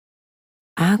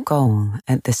Our goal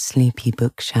at the Sleepy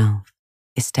Bookshelf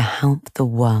is to help the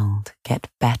world get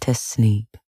better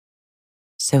sleep.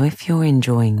 So if you're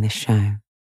enjoying the show,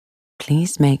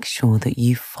 please make sure that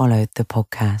you've followed the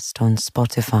podcast on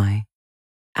Spotify,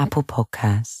 Apple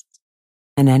Podcasts,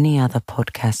 and any other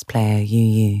podcast player you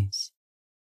use.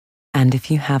 And if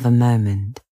you have a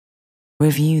moment,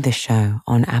 review the show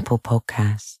on Apple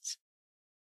Podcasts.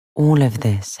 All of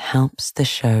this helps the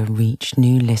show reach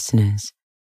new listeners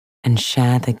and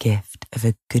share the gift of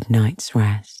a good night's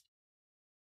rest.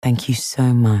 Thank you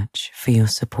so much for your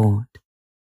support.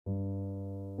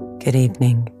 Good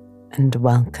evening and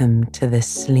welcome to the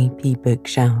Sleepy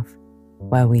Bookshelf,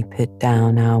 where we put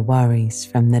down our worries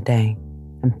from the day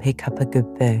and pick up a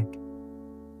good book.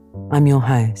 I'm your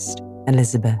host,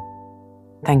 Elizabeth.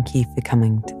 Thank you for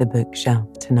coming to the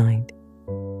bookshelf tonight.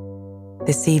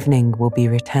 This evening we'll be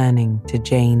returning to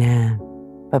Jane Eyre,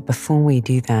 but before we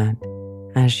do that,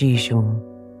 as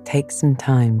usual, take some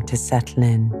time to settle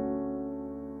in.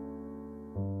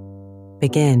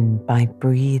 Begin by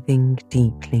breathing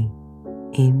deeply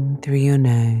in through your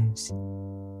nose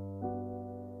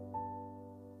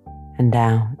and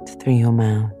out through your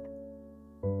mouth.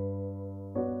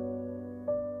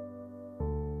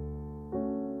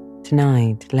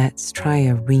 Tonight, let's try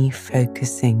a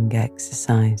refocusing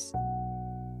exercise.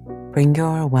 Bring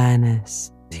your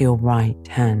awareness to your right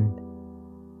hand.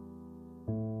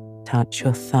 Touch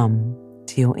your thumb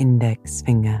to your index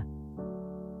finger,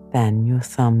 then your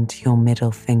thumb to your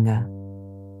middle finger,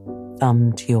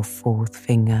 thumb to your fourth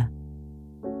finger,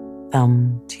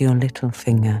 thumb to your little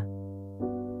finger,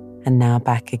 and now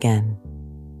back again.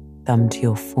 Thumb to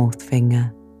your fourth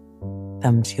finger,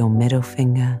 thumb to your middle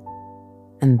finger,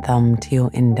 and thumb to your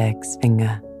index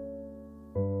finger.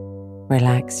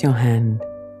 Relax your hand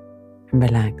and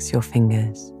relax your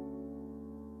fingers.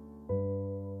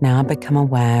 Now become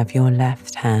aware of your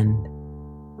left hand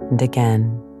and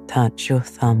again touch your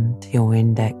thumb to your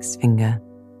index finger,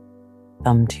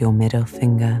 thumb to your middle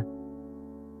finger,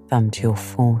 thumb to your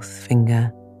fourth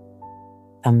finger,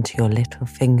 thumb to your little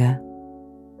finger,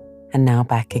 and now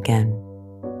back again.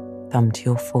 Thumb to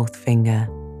your fourth finger,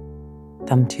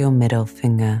 thumb to your middle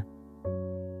finger,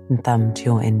 and thumb to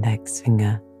your index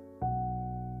finger.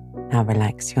 Now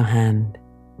relax your hand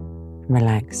and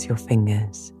relax your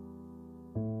fingers.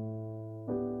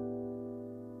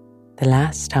 The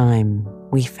last time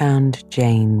we found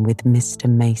Jane with Mr.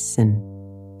 Mason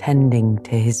tending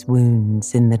to his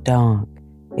wounds in the dark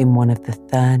in one of the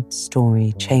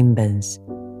third-story chambers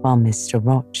while Mr.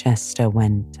 Rochester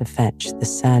went to fetch the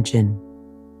surgeon.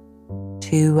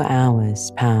 2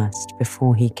 hours passed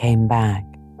before he came back.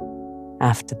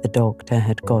 After the doctor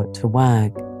had got to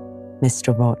work,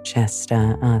 Mr.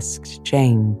 Rochester asked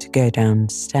Jane to go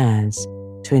downstairs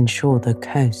to ensure the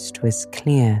coast was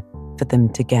clear for them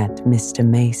to get Mr.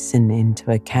 Mason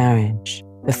into a carriage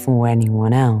before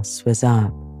anyone else was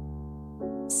up.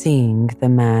 Seeing the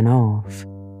man off,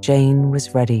 Jane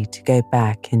was ready to go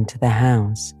back into the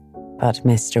house, but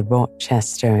Mr.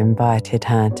 Rochester invited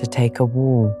her to take a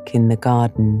walk in the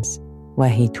gardens, where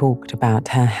he talked about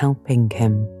her helping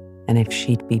him and if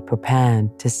she'd be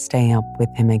prepared to stay up with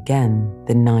him again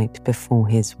the night before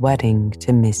his wedding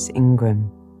to Miss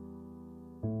Ingram.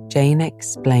 Jane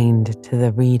explained to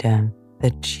the reader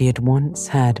that she had once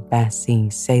heard Bessie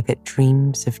say that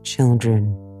dreams of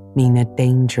children mean a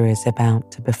danger is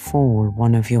about to befall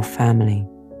one of your family.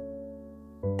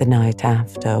 The night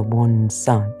after one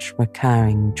such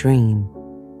recurring dream,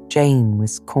 Jane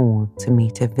was called to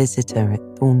meet a visitor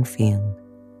at Thornfield.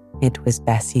 It was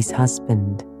Bessie's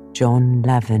husband, John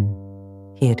Levin.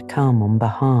 He had come on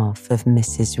behalf of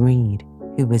Mrs. Reed,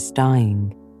 who was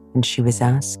dying, and she was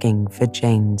asking for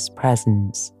Jane's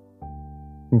presence.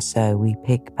 And so we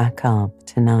pick back up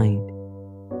tonight,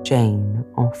 Jane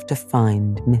off to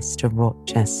find Mr.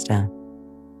 Rochester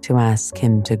to ask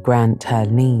him to grant her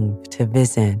leave to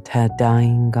visit her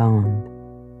dying aunt.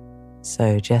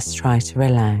 So just try to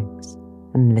relax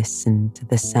and listen to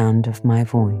the sound of my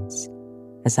voice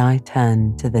as I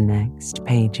turn to the next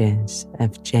pages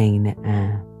of Jane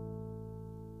Eyre.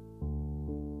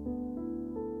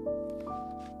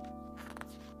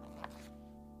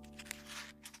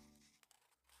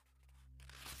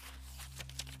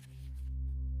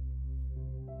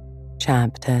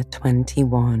 Chapter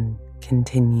 21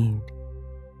 continued.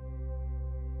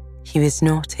 He was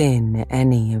not in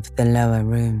any of the lower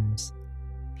rooms.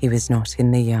 He was not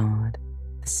in the yard,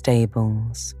 the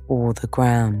stables, or the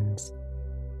grounds.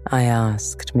 I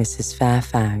asked Mrs.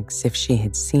 Fairfax if she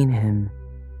had seen him.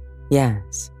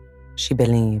 Yes, she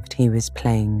believed he was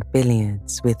playing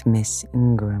billiards with Miss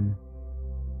Ingram.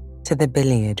 To the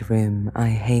billiard room I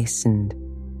hastened,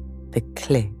 The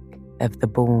click of the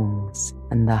balls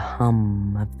and the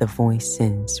hum of the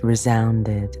voices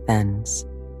resounded thence.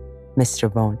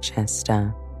 Mr.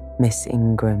 Rochester, Miss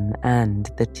Ingram, and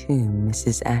the two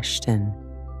Mrs. Ashton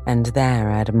and their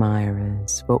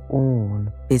admirers were all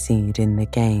busied in the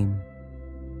game.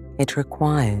 It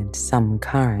required some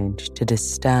courage to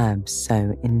disturb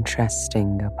so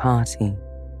interesting a party.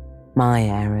 My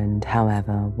errand,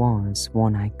 however, was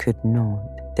one I could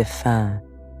not defer.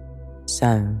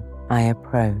 So I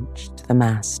approached the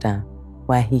master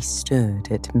where he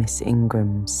stood at Miss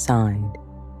Ingram's side.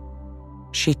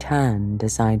 She turned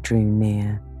as I drew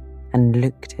near and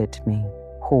looked at me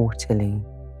haughtily.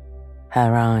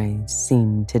 Her eyes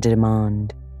seemed to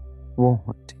demand,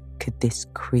 what could this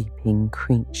creeping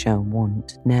creature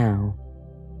want now?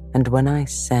 And when I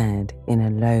said in a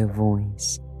low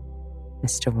voice,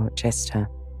 "Mr. Rochester,"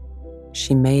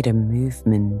 she made a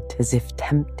movement as if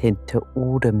tempted to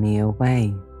order me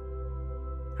away.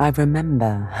 I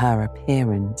remember her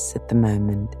appearance at the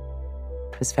moment.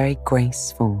 It was very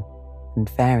graceful and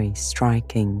very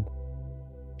striking.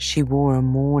 She wore a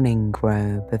morning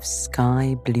robe of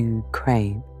sky blue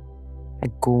crepe. A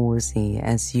gauzy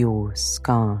azure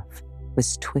scarf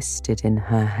was twisted in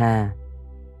her hair.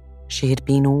 She had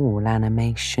been all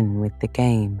animation with the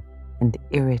game, and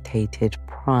irritated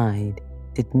pride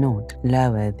did not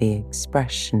lower the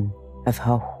expression of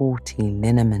her haughty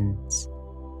lineaments.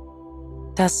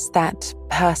 "Does that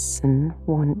person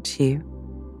want you?"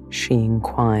 she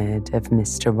inquired of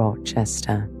Mr.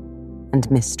 Rochester, and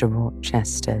Mr.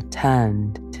 Rochester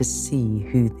turned to see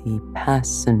who the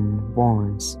person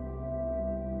was.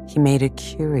 He made a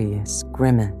curious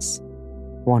grimace,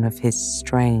 one of his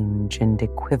strange and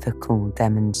equivocal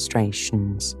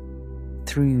demonstrations,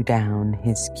 threw down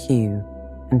his cue,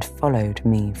 and followed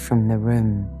me from the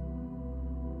room.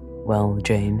 "Well,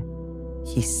 Jane,"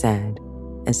 he said,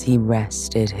 as he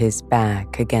rested his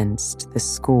back against the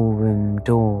schoolroom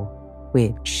door,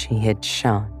 which he had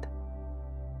shut.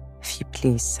 "If you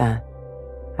please, sir,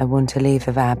 I want a leave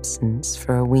of absence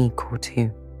for a week or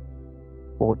two."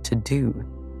 "What to do?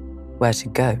 Where to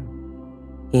go?"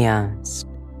 he asked.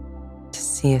 "To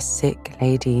see a sick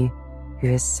lady who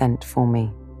has sent for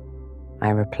me," I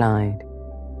replied.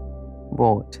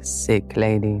 "What sick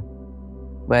lady?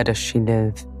 Where does she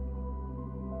live?"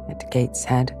 "At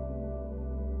Gateshead."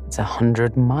 "It's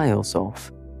 100 miles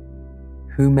off.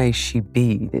 Who may she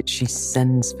be that she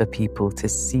sends for people to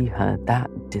see her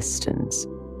that distance?"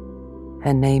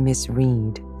 "Her name is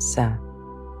Reed, sir.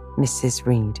 Mrs.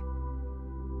 Reed."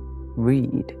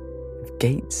 "Reed of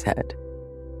Gateshead?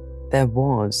 There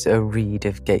was a Reed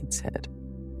of Gateshead,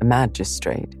 a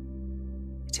magistrate."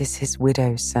 "It is his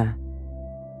widow, sir."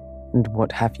 "And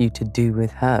what have you to do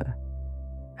with her?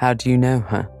 How do you know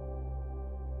her?"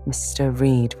 "Mr.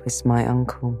 Reed was my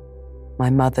uncle, my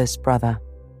mother's brother."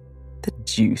 "The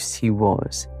deuce he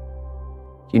was.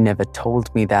 You never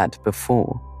told me that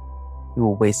before. You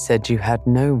always said you had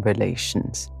no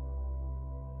relations."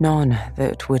 "None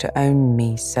that would own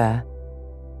me, sir.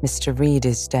 Mr. Reed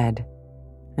is dead,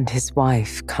 and his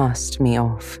wife cast me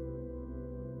off."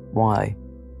 "Why?"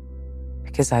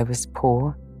 "Because I was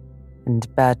poor and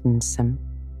burdensome,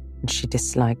 and she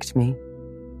disliked me."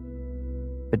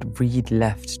 "But Reed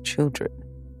left children.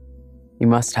 You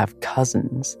must have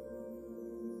cousins."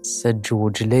 "Sir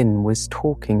George Lynn was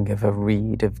talking of a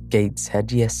Reed of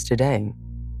Gateshead yesterday,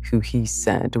 who he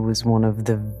said was one of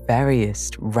the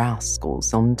veriest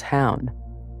rascals on town,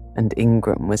 and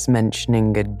Ingram was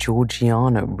mentioning a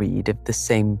Georgiana Reed of the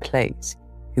same place,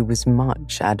 who was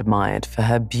much admired for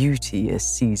her beauty a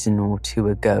season or two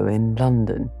ago in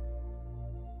London."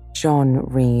 "John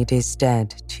Reed is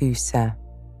dead too, sir.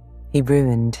 He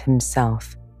ruined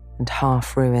himself and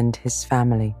half-ruined his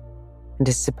family, and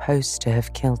is supposed to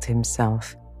have killed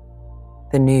himself.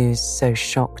 The news so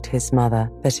shocked his mother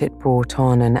that it brought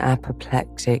on an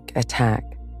apoplectic attack."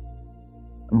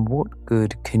 "And what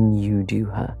good can you do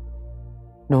her?"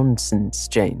 "Nonsense,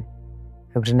 Jane.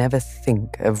 I would never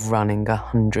think of running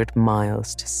 100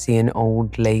 miles to see an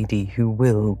old lady who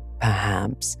will,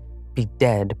 perhaps, be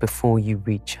dead before you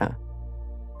reach her.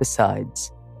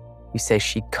 Besides, you say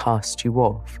she cast you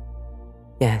off."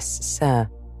 "Yes, sir,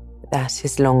 but that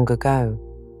is long ago,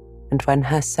 and when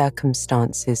her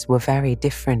circumstances were very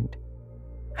different.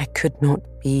 I could not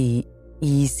be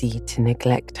easy to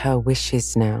neglect her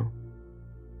wishes now."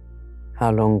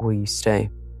 "How long will you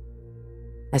stay?"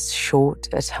 "As short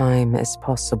a time as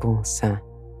possible, sir."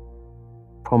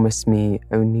 "Promise me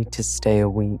only to stay a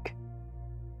week."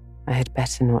 "I had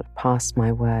better not pass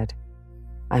my word.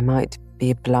 I might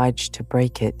be obliged to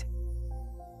break it."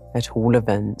 "At all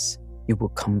events, you will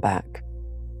come back.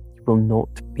 You will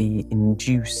not be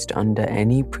induced under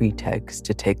any pretext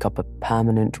to take up a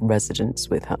permanent residence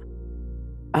with her.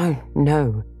 Oh,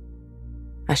 no.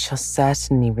 I shall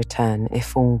certainly return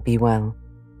if all be well.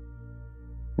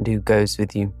 And who goes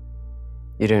with you?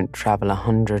 You don't travel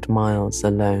 100 miles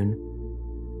alone.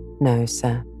 No,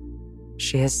 sir.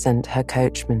 She has sent her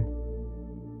coachman.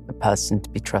 A person to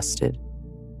be trusted?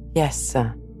 Yes,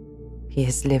 sir. He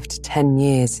has lived 10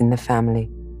 years in the family.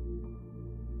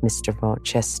 Mr.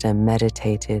 Rochester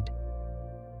meditated.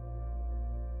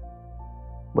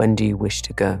 When do you wish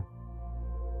to go?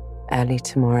 Early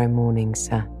tomorrow morning,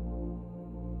 sir.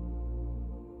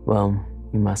 Well,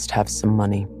 you must have some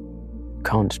money. You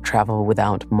can't travel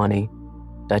without money,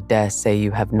 and I dare say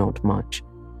you have not much.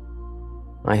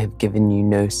 I have given you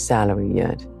no salary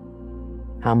yet.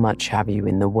 How much have you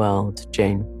in the world,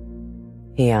 Jane?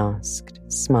 He asked,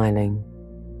 smiling.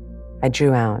 I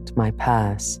drew out my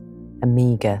purse, a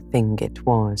meagre thing it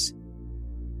was.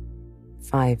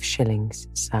 5 shillings,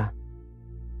 sir.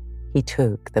 He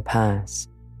took the purse,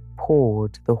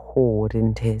 poured the hoard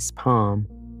into his palm,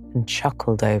 and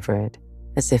chuckled over it,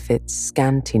 as if its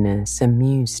scantiness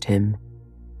amused him.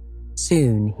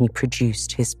 Soon he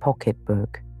produced his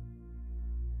pocketbook.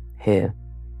 Here,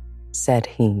 said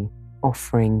he,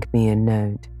 offering me a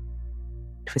note.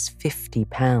 It was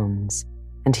 £50,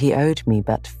 and he owed me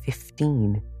but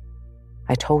 15.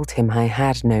 I told him I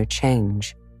had no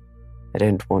change. I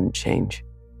don't want change.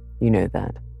 You know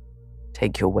that.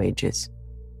 Take your wages.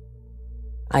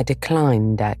 I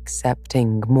declined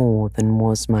accepting more than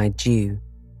was my due.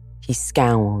 He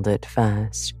scowled at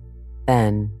first.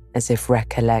 Then, as if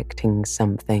recollecting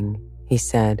something, he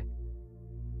said,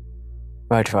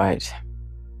 Right.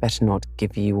 Better not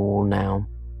give you all now.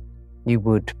 You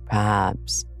would,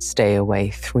 perhaps, stay away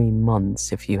 3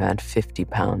 months if you had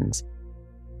 £50.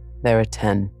 There are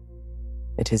 10.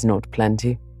 It is not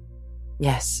plenty?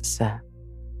 Yes, sir.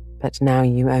 But now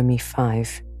you owe me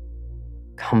 5.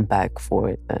 Come back for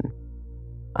it, then.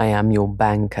 I am your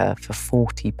banker for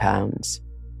 £40.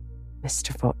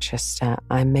 Mr. Rochester,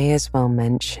 I may as well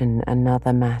mention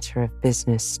another matter of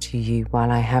business to you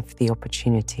while I have the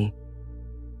opportunity.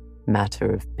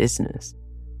 Matter of business?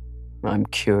 I'm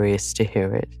curious to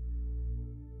hear it.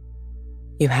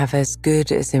 You have as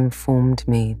good as informed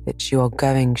me that you are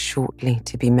going shortly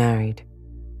to be married.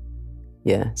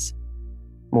 Yes.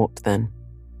 What then?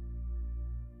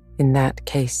 In that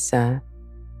case, sir,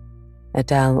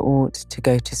 Adele ought to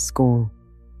go to school.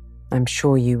 I'm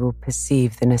sure you will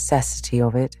perceive the necessity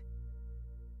of it.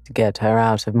 To get her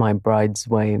out of my bride's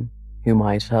way, who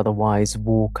might otherwise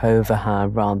walk over her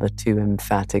rather too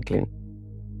emphatically.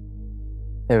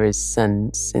 There is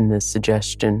sense in the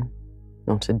suggestion,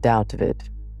 not a doubt of it.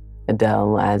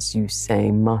 Adele, as you say,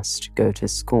 must go to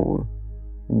school.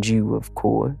 And you, of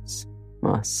course,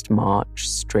 must march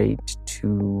straight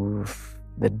to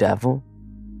the devil.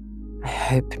 I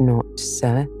hope not,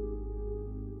 sir.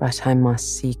 But I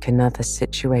must seek another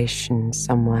situation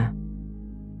somewhere.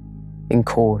 In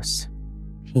course,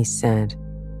 he said,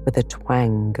 with a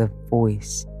twang of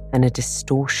voice and a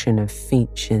distortion of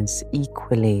features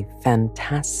equally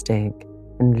fantastic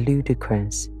and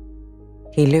ludicrous.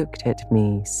 He looked at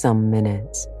me some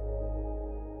minutes.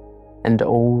 And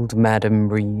old Madam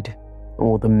Reed,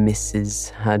 or the misses,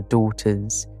 her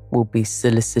daughters, will be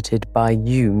solicited by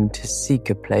you to seek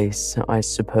a place, I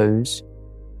suppose?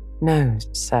 No,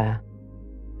 sir.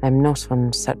 I'm not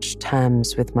on such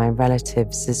terms with my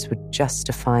relatives as would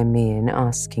justify me in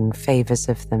asking favours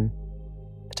of them,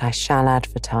 but I shall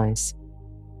advertise.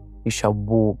 You shall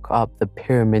walk up the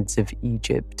pyramids of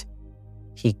Egypt,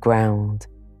 he growled.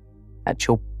 At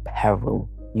your peril,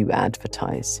 you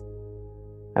advertise.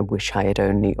 I wish I had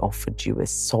only offered you a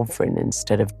sovereign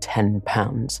instead of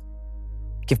 £10.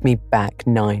 Give me back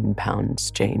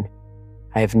 £9, Jane.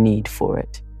 I have need for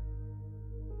it.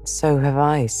 So have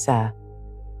I, sir,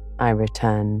 I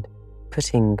returned,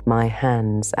 putting my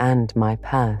hands and my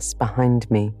purse behind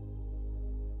me.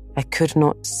 I could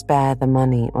not spare the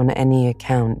money on any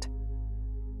account.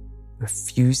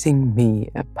 Refusing me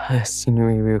a personal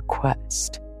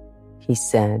request, he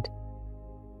said.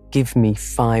 Give me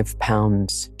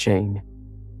 £5, Jane.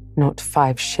 Not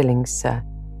 5 shillings, sir.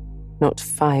 Not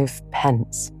 5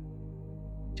 pence.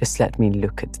 Just let me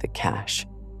look at the cash.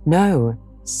 No,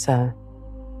 sir.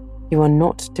 You are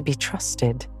not to be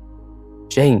trusted.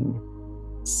 Jane,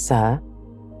 sir.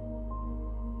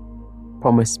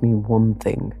 Promise me one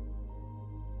thing.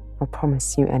 I'll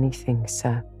promise you anything,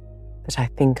 sir, that I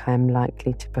think I am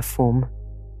likely to perform.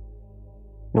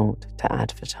 Not to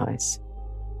advertise,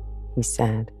 he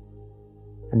said,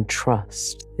 and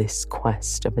trust this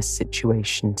quest of a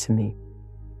situation to me.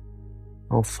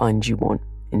 I'll find you one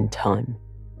in time.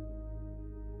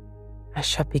 I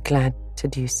shall be glad to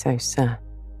do so, sir,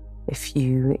 if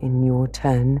you, in your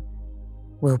turn,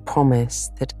 will promise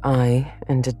that I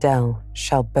and Adele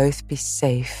shall both be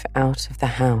safe out of the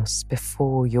house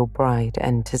before your bride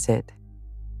enters it.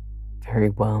 Very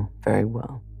well, very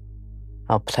well.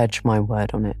 I'll pledge my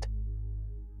word on it.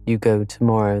 You go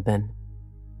tomorrow, then?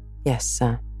 Yes,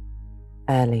 sir.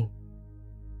 Early.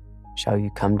 Shall you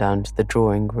come down to the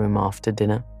drawing room after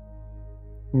dinner?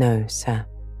 No, sir.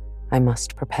 I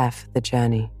must prepare for the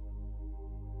journey.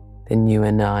 Then you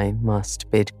and I must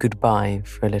bid goodbye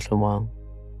for a little while.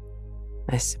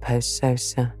 I suppose so,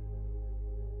 sir.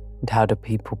 And how do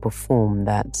people perform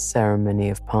that ceremony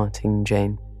of parting,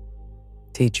 Jane?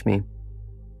 Teach me.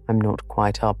 I'm not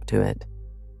quite up to it.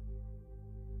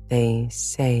 They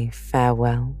say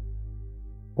farewell,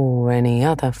 or any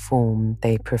other form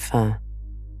they prefer.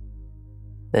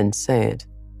 Then say it.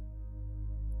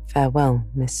 Farewell,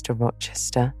 Mr.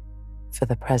 Rochester, for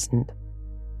the present.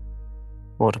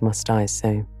 What must I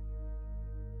say?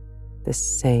 The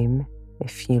same,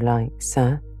 if you like,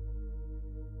 sir.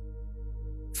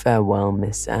 Farewell,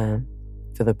 Miss Eyre,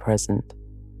 for the present.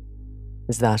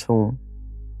 Is that all?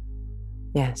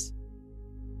 Yes.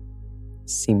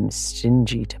 Seems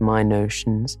stingy to my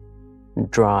notions, and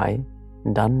dry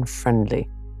and unfriendly.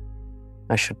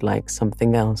 I should like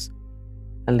something else,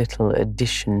 a little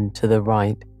addition to the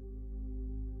rite.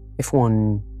 If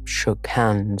one shook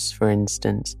hands, for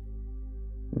instance.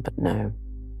 But no,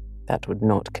 that would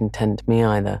not content me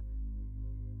either.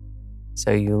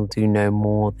 So you'll do no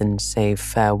more than say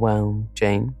farewell,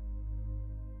 Jane?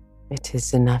 It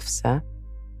is enough, sir.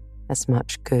 As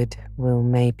much good will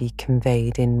may be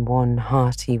conveyed in one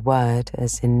hearty word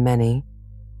as in many.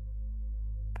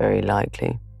 Very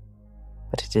likely,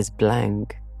 but it is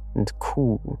blank and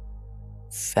cool.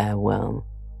 Farewell.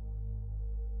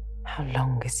 How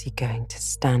long is he going to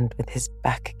stand with his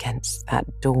back against that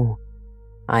door?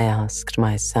 I asked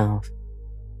myself.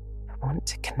 I want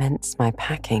to commence my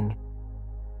packing.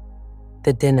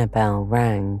 The dinner bell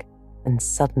rang, and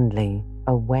suddenly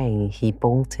away he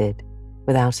bolted,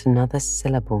 without another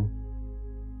syllable.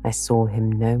 I saw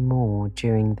him no more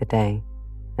during the day,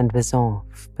 and was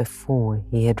off before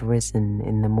he had risen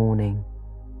in the morning.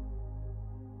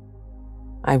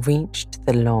 I reached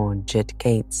the lodge at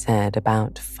Gateshead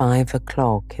about 5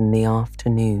 o'clock in the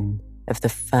afternoon of the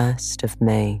 1st of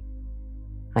May.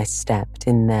 I stepped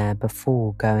in there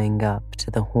before going up to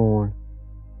the hall.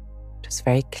 It was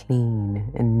very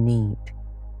clean and neat.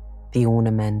 The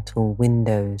ornamental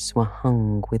windows were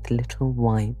hung with little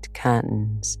white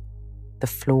curtains. The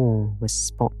floor was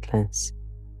spotless.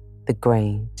 The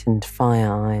grate and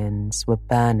fire irons were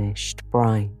burnished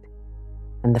bright,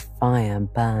 and the fire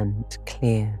burnt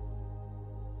clear.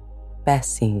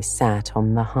 Bessie sat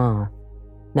on the hearth,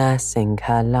 nursing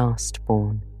her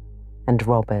last-born, and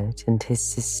Robert and his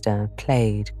sister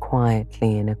played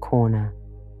quietly in a corner.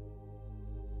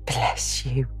 Bless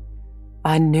you,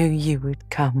 I knew you would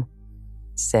come,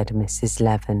 said Mrs.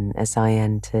 Leaven as I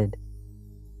entered.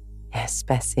 Yes,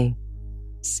 Bessie,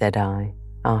 said I,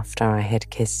 after I had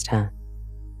kissed her.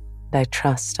 And I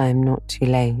trust I am not too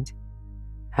late.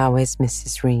 How is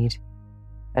Mrs. Reed?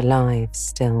 Alive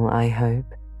still, I hope?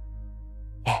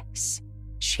 Yes,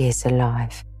 she is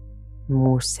alive,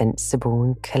 more sensible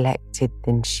and collected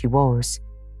than she was.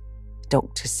 The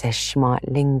doctor says she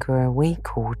might linger a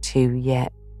week or two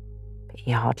yet, but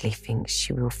he hardly thinks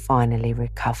she will finally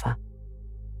recover.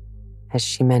 Has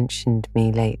she mentioned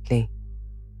me lately?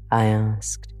 I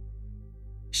asked.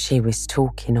 She was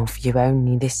talking of you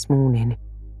only this morning,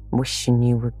 wishing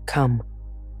you would come.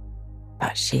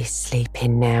 But she's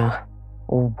sleeping now,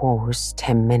 or was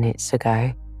 10 minutes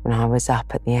ago when I was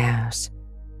up at the house.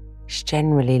 She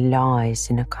generally lies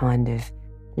in a kind of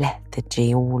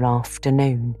lethargy all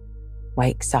afternoon,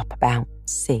 wakes up about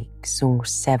 6 or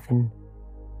 7.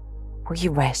 Will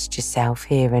you rest yourself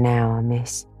here an hour,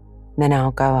 miss? Then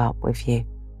I'll go up with you.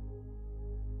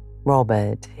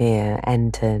 Robert here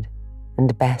entered,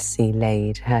 and Bessie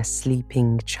laid her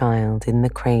sleeping child in the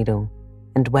cradle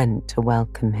and went to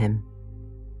welcome him.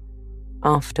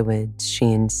 Afterwards, she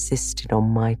insisted on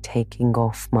my taking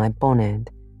off my bonnet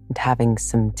and having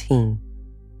some tea,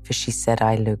 for she said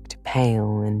I looked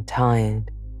pale and tired.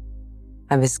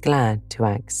 I was glad to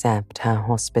accept her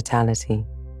hospitality,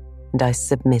 and I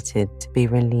submitted to be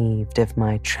relieved of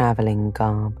my travelling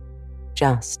garb,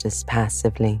 just as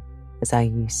passively as I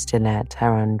used to let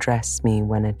her undress me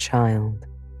when a child.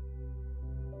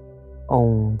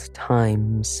 Old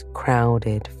times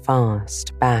crowded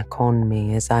fast back on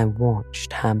me as I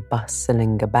watched her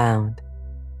bustling about.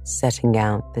 setting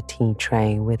out the tea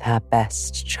tray with her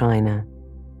best china,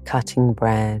 cutting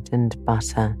bread and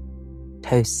butter,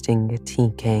 toasting a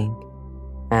tea cake,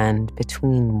 and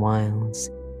between whiles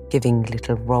giving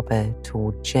little Robert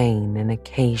or Jane an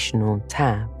occasional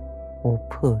tap or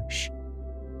push,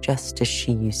 just as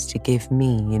she used to give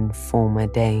me in former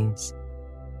days.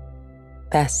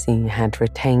 Bessie had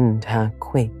retained her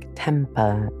quick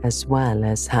temper as well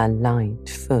as her light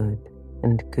foot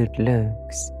and good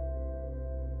looks.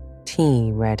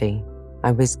 Tea ready,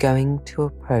 I was going to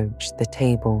approach the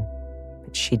table,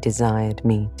 but she desired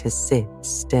me to sit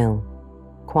still,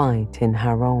 quite in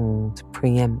her old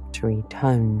peremptory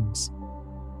tones.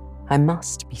 I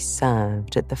must be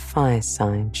served at the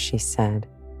fireside, she said,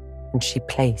 and she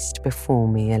placed before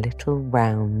me a little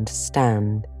round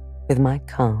stand with my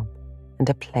cup and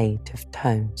a plate of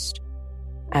toast,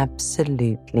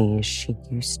 absolutely as she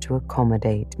used to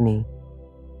accommodate me,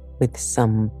 with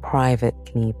some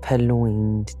privately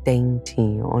purloined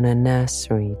dainty on a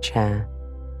nursery chair,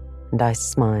 and I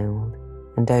smiled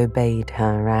and obeyed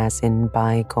her as in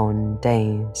bygone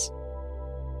days.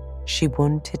 She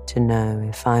wanted to know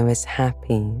if I was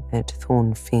happy at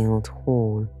Thornfield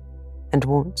Hall and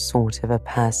what sort of a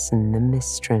person the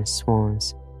mistress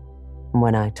was. And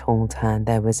when I told her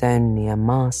there was only a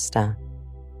master,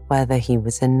 whether he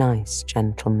was a nice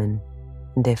gentleman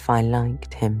and if I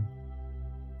liked him.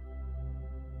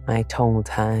 I told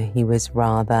her he was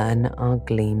rather an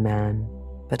ugly man,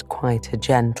 but quite a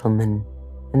gentleman,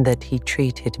 and that he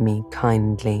treated me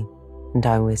kindly, and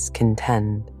I was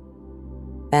content.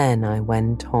 Then I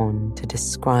went on to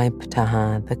describe to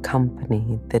her the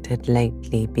company that had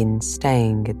lately been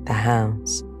staying at the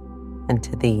house, and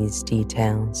to these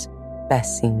details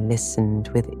Bessie listened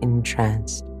with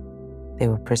interest. They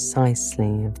were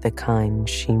precisely of the kind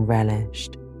she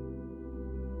relished.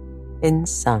 In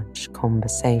such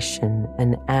conversation,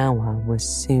 an hour was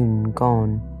soon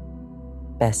gone.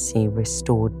 Bessie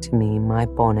restored to me my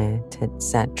bonnet,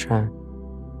 etc.,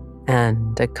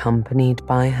 and, accompanied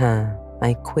by her,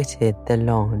 I quitted the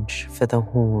lodge for the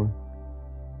hall.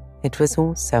 It was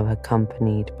also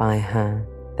accompanied by her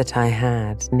that I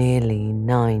had nearly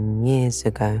 9 years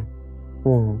ago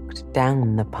walked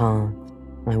down the path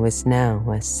I was now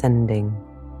ascending.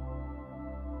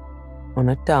 On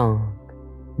a dark,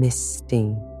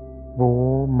 misty,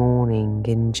 raw morning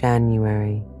in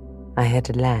January, I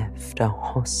had left a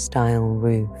hostile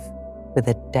roof with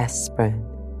a desperate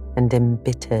and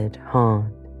embittered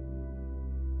heart,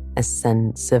 a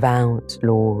sense of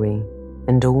outlawry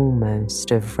and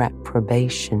almost of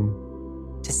reprobation,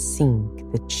 to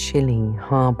seek the chilly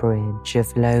harbourage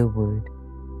of Lowood,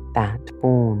 that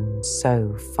bourne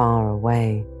so far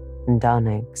away and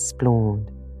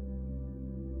unexplored.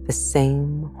 The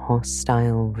same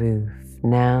hostile roof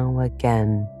now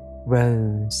again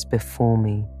rose before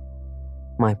me.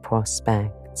 My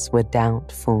prospects were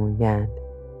doubtful yet,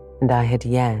 and I had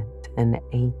yet an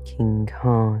aching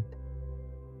heart.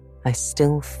 I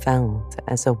still felt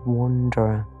as a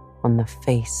wanderer on the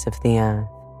face of the earth,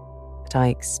 but I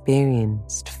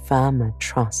experienced firmer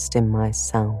trust in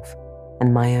myself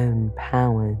and my own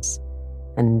powers,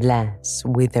 and less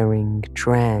withering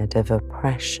dread of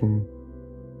oppression.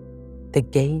 The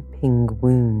gaping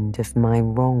wound of my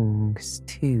wrongs,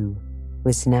 too,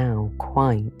 was now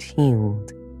quite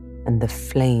healed, and the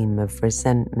flame of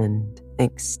resentment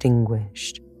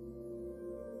extinguished.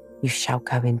 "You shall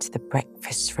go into the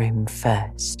breakfast room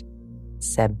first,"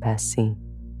 said Bessie,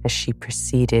 as she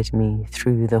preceded me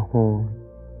through the hall.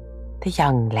 "The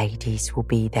young ladies will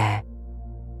be there."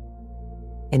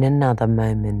 In another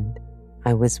moment,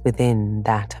 I was within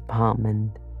that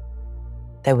apartment.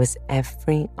 There was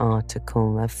every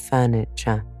article of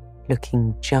furniture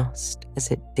looking just as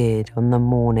it did on the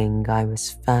morning I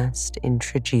was first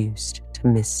introduced to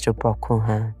Mr.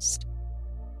 Brocklehurst.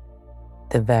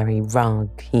 The very rug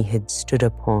he had stood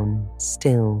upon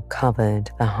still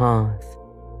covered the hearth.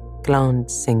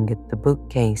 Glancing at the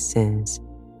bookcases,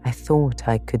 I thought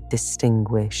I could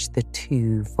distinguish the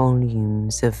 2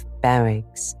 volumes of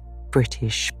Berwick's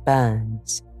British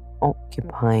Birds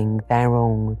occupying their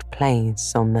old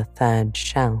place on the 3rd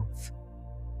shelf,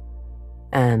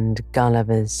 and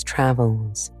Gulliver's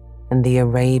Travels and the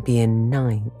Arabian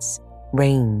Nights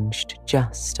ranged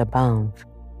just above.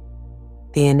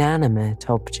 The inanimate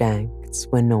objects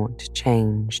were not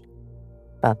changed,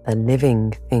 but the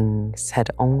living things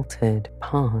had altered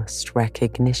past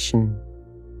recognition.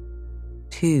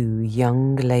 2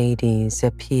 young ladies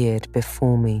appeared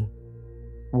before me,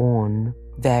 one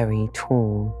very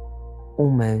tall,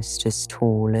 almost as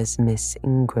tall as Miss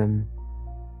Ingram,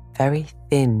 very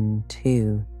thin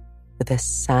too, with a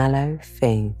sallow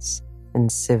face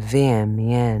and severe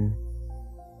mien.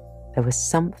 There was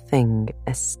something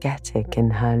ascetic in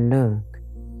her look,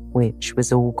 which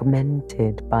was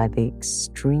augmented by the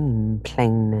extreme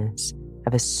plainness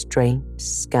of a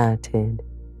straight-skirted,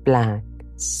 black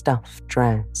stuff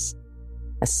dress,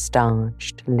 a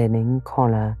starched linen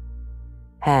collar,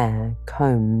 hair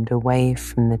combed away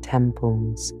from the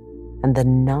temples, and the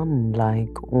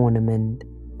nun-like ornament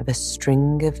of a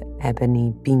string of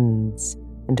ebony beads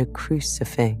and a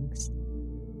crucifix.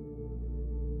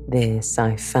 This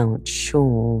I felt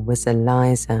sure was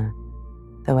Eliza,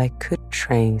 though I could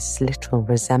trace little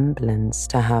resemblance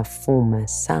to her former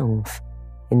self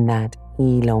in that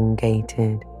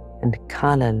elongated and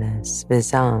colourless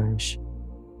visage.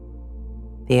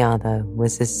 The other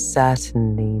was as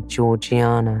certainly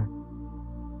Georgiana,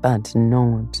 but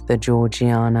not the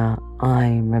Georgiana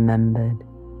I remembered,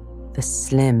 the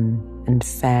slim and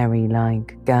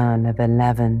fairy-like girl of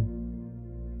 11.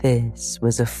 This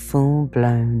was a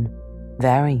full-blown,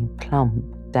 very plump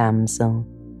damsel,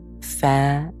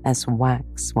 fair as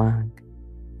waxwork,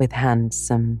 with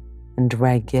handsome and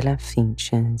regular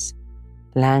features,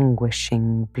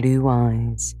 languishing blue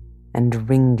eyes, and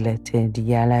ringleted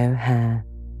yellow hair.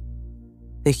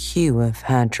 The hue of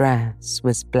her dress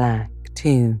was black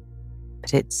too,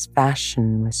 but its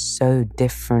fashion was so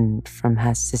different from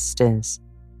her sister's,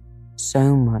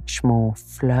 so much more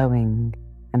flowing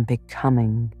and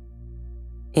becoming.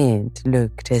 It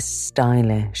looked as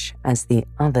stylish as the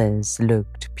others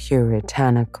looked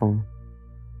puritanical.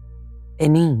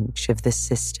 In each of the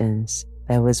sisters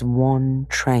there was one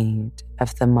trait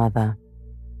of the mother,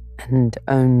 and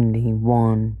only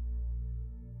one.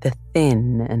 The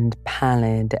thin and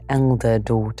pallid elder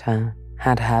daughter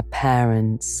had her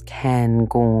parents'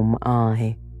 Cairngorm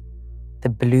eye. The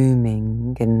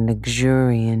blooming and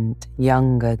luxuriant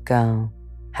younger girl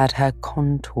had her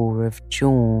contour of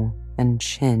jaw and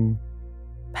chin,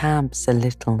 perhaps a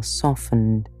little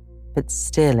softened, but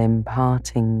still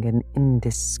imparting an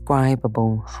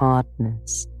indescribable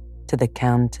hardness to the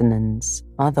countenance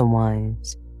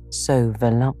otherwise so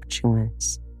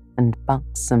voluptuous and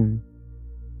buxom.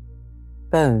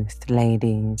 Both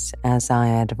ladies, as I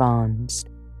advanced,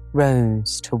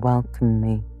 rose to welcome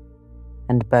me,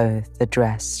 and both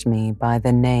addressed me by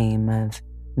the name of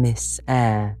Miss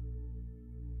Eyre.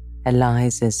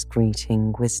 Eliza's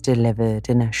greeting was delivered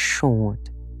in a short,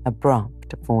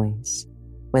 abrupt voice,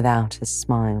 without a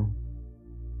smile,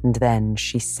 and then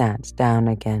she sat down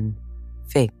again,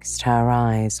 fixed her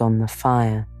eyes on the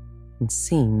fire, and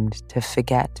seemed to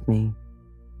forget me.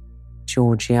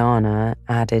 Georgiana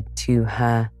added to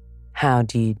her "How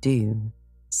do you do?"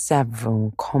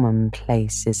 several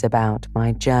commonplaces about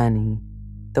my journey,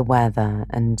 the weather,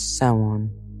 and so on,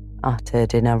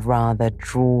 uttered in a rather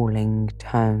drawling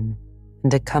tone,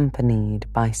 and accompanied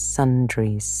by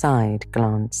sundry side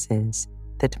glances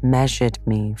that measured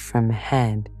me from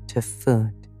head to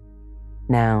foot,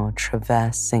 now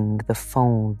traversing the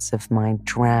folds of my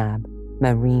drab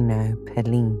merino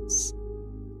pelisse,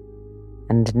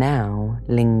 and now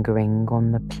lingering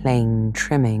on the plain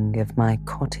trimming of my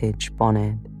cottage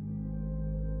bonnet.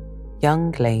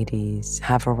 Young ladies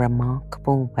have a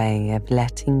remarkable way of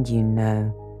letting you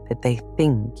know that they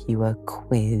think you a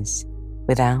quiz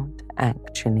without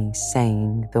actually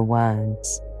saying the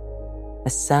words. A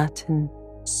certain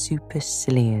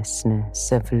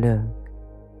superciliousness of look,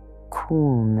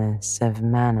 coolness of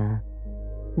manner,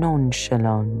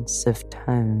 nonchalance of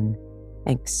tone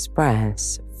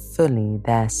express fully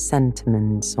their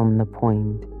sentiments on the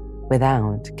point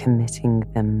without committing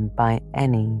them by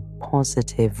any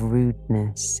positive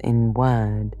rudeness in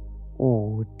word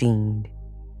or deed.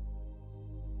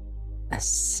 A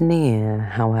sneer,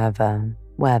 however,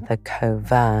 whether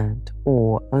covert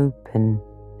or open,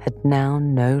 had now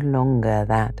no longer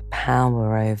that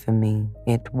power over me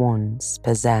it once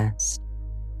possessed.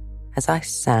 As I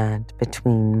sat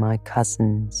between my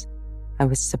cousins, I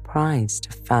was surprised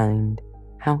to find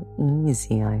how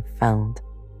easy I felt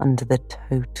under the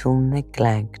total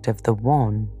neglect of the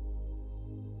one,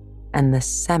 and the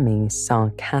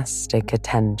semi-sarcastic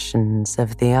attentions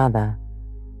of the other.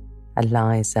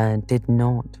 Eliza did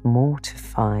not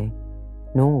mortify,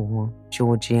 nor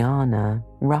Georgiana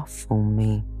ruffle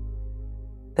me.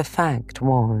 The fact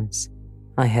was,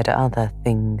 I had other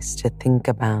things to think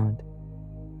about.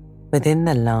 Within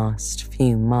the last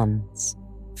few months,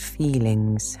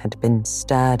 feelings had been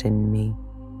stirred in me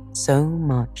so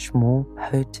much more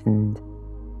potent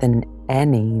than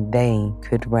any they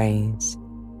could raise.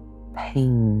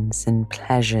 Pains and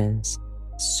pleasures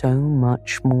so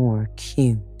much more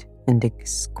acute and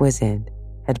exquisite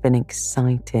had been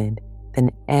excited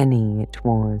than any it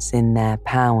was in their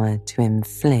power to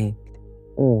inflict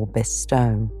or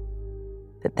bestow,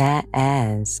 that their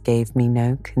airs gave me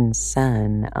no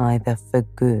concern either for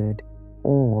good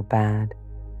or bad.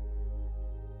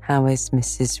 "How is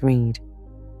Mrs. Reed?"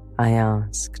 I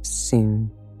asked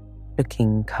soon,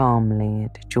 looking calmly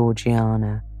at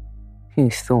Georgiana, who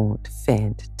thought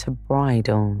fit to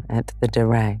bridle at the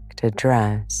direct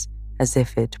address as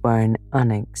if it were an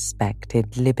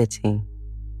unexpected liberty.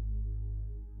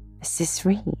 "Mrs.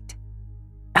 Reed?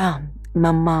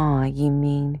 Mamma, you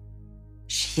mean?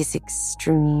 She is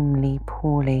extremely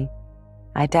poorly.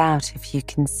 I doubt if you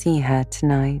can see her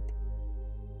tonight."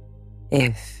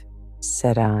 "If,"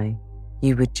 said I,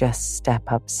 "you would just step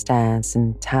upstairs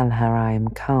and tell her I am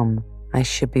come, I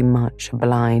should be much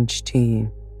obliged to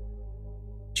you."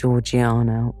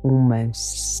 Georgiana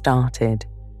almost started,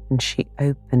 and she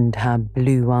opened her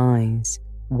blue eyes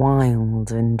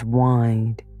wild and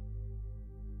wide.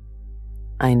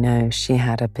 "I know she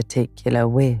had a particular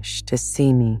wish to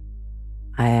see me,"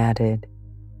 I added,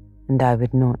 "and I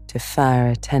would not defer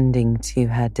attending to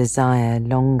her desire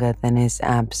longer than is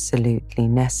absolutely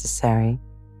necessary.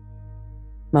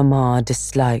 Mamma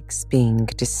dislikes being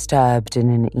disturbed in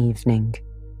an evening,"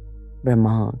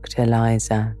 remarked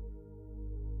Eliza.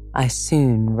 I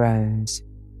soon rose,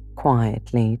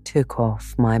 quietly took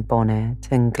off my bonnet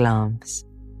and gloves,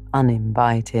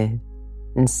 uninvited,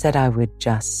 and said I would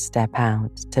just step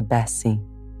out to Bessie,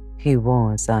 who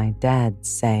was, I dared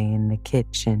say, in the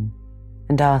kitchen,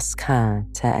 and ask her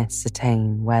to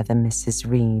ascertain whether Mrs.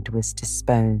 Reed was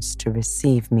disposed to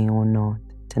receive me or not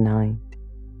tonight.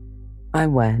 I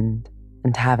went,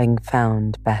 and having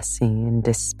found Bessie and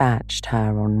dispatched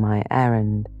her on my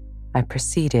errand, I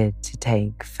proceeded to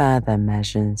take further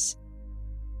measures.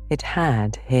 It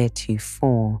had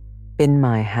heretofore been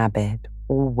my habit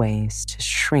always to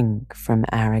shrink from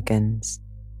arrogance.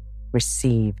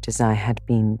 Received as I had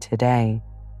been today,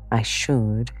 I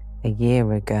should, a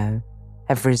year ago,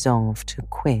 have resolved to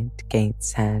quit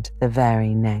Gateshead the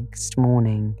very next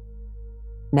morning.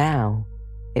 Now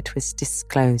it was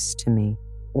disclosed to me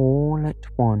all at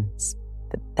once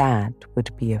that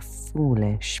would be a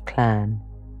foolish plan.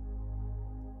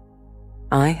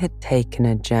 I had taken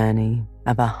a journey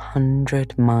of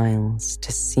 100 miles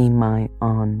to see my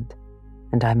aunt,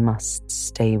 and I must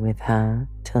stay with her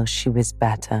till she was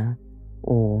better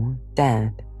or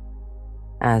dead.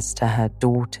 As to her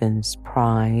daughter's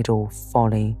pride or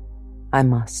folly, I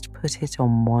must put it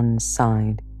on one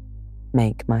side,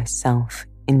 make myself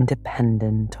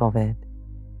independent of it.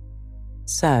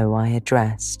 So I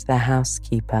addressed the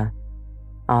housekeeper,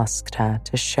 asked her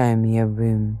to show me a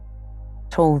room,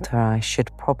 told her I should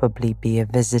probably be a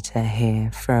visitor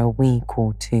here for a week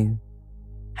or two,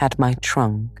 had my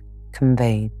trunk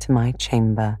conveyed to my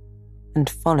chamber, and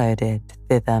followed it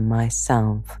thither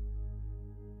myself.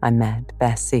 I met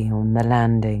Bessie on the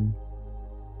landing.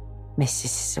 "Mrs.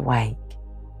 is awake,"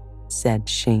 said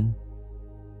she.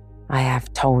 "I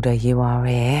have told her you are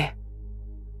here.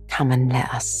 Come and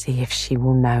let us see if she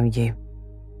will know you."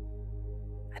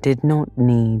 I did not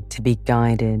need to be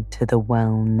guided to the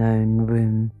well-known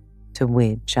room to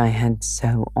which I had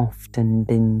so often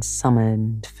been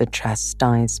summoned for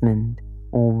chastisement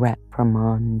or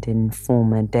reprimand in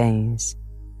former days.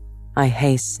 I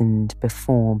hastened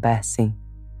before Bessie.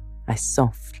 I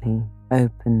softly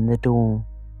opened the door.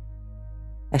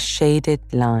 A shaded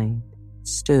light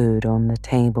stood on the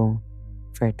table,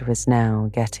 for it was now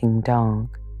getting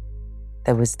dark.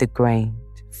 There was the great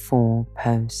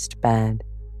 4-post bed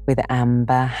with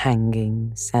amber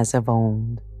hangings as of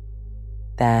old.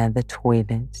 There the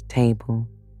toilet table,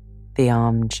 the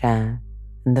armchair,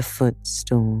 and the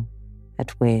footstool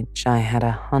at which I had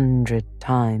 100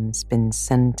 times been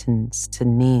sentenced to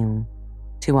kneel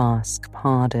to ask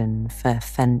pardon for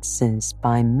offences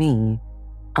by me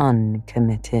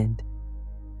uncommitted.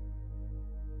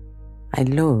 I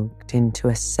looked into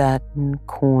a certain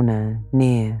corner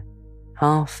near,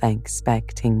 half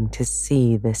expecting to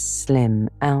see the slim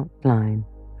outline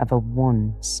of a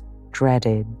once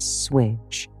dreaded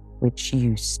switch which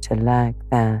used to lurk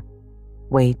there,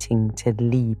 waiting to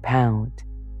leap out,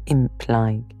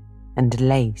 imp-like, and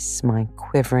lace my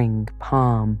quivering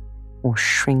palm or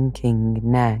shrinking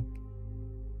neck.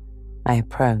 I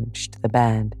approached the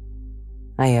bed.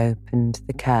 I opened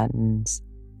the curtains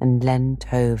and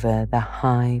leant over the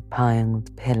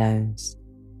high-piled pillows.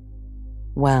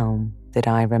 Well did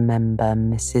I remember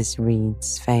Mrs.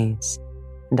 Reed's face,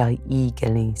 and I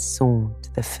eagerly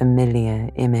sought the familiar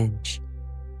image.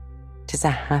 'Tis a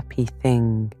happy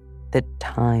thing that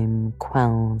time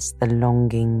quells the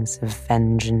longings of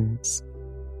vengeance.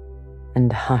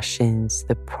 and hushes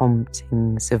the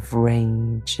promptings of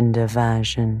rage and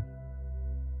aversion.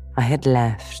 I had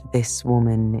left this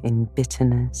woman in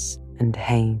bitterness and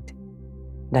hate,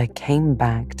 and I came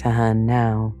back to her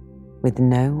now with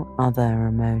no other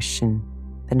emotion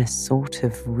than a sort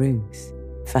of ruth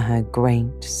for her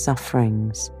great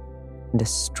sufferings and a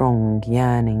strong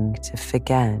yearning to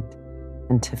forget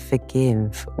and to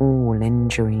forgive all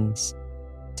injuries,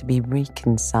 to be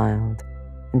reconciled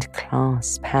and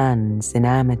clasp hands in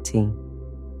amity.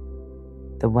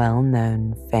 The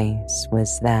well-known face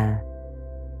was there,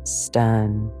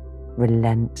 stern,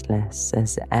 relentless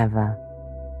as ever.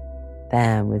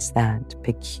 There was that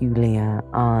peculiar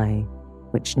eye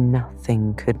which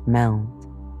nothing could melt,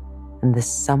 and the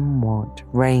somewhat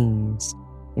raised,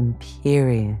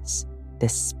 imperious,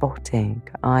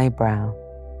 despotic eyebrow.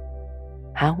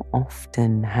 How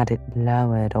often had it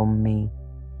lowered on me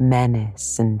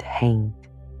menace and hate,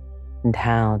 and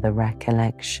how the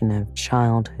recollection of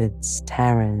childhood's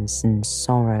terrors and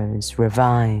sorrows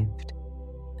revived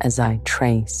as I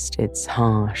traced its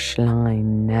harsh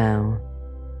line now.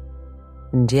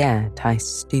 And yet I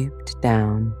stooped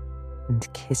down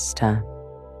and kissed her.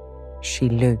 She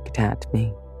looked at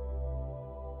me.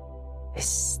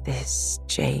 "Is this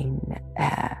Jane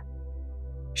Eyre?"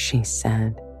 she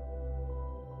said.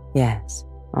 "Yes,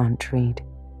 Aunt Reed.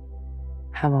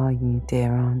 How are you,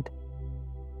 dear aunt?"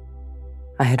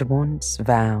 I had once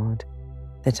vowed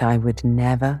that I would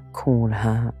never call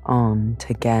her aunt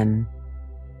again.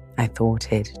 I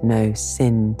thought it no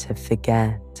sin to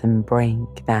forget and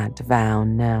break that vow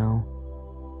now.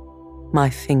 My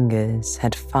fingers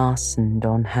had fastened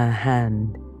on her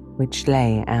hand, which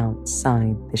lay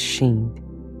outside the sheet.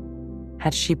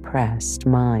 Had she pressed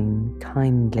mine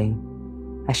kindly,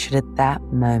 I should at that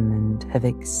moment have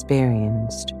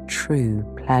experienced true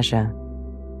pleasure.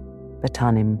 But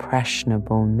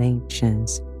unimpressionable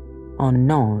natures are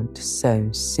not so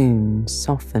soon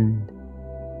softened,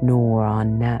 nor are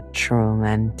natural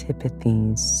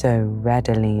antipathies so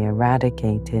readily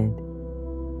eradicated.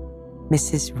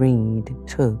 Mrs. Reed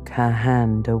took her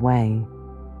hand away,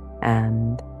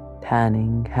 and,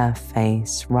 turning her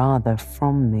face rather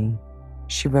from me,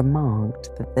 she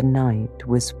remarked that the night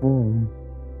was warm.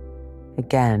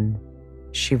 Again,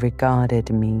 she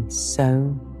regarded me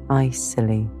so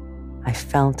icily, I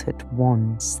felt at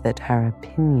once that her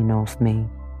opinion of me,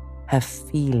 her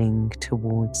feeling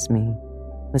towards me,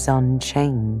 was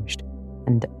unchanged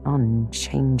and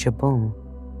unchangeable.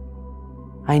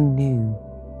 I knew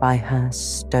by her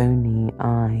stony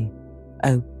eye,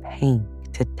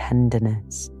 opaque to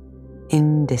tenderness,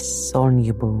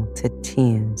 indissoluble to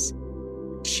tears,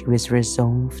 that she was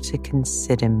resolved to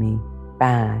consider me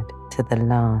bad to the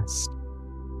last,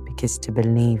 because to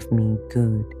believe me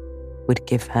good would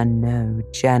give her no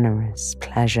generous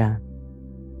pleasure,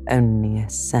 only a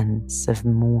sense of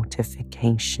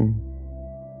mortification.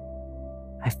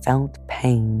 I felt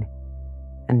pain,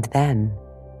 and then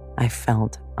I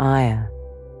felt ire,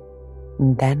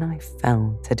 and then I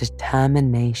felt a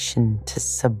determination to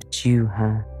subdue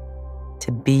her,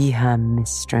 to be her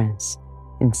mistress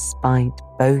in spite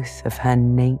both of her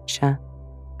nature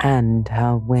and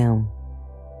her will.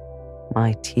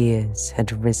 My tears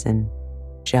had risen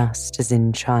just as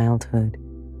in childhood.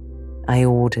 I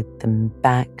ordered them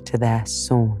back to their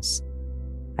source.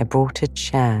 I brought a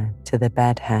chair to the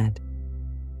bedhead.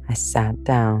 I sat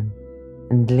down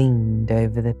and leaned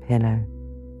over the pillow.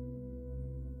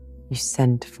 "You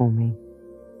sent for me,"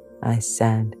 I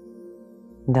said,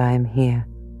 "and I am here,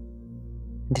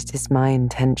 and it is my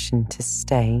intention to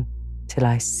stay till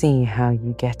I see how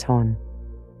you get on."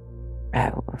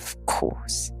 "Oh, of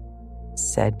course,"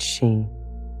 said she.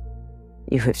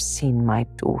 "You have seen my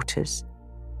daughters?"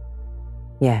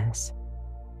 "Yes,"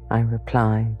 I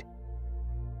replied.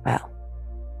 "Well,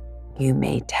 you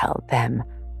may tell them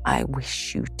I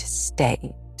wish you to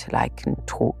stay till I can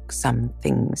talk some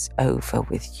things over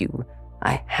with you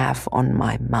I have on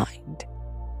my mind.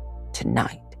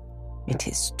 Tonight it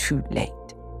is too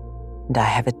late, and I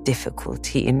have a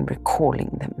difficulty in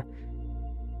recalling them.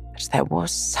 But there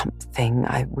was something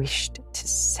I wished to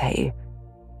say."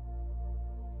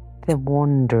 The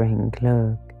wandering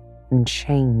look and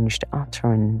changed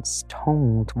utterance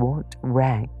told what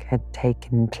wreck had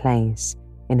taken place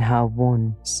in her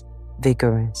once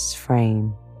vigorous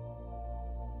frame.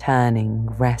 Turning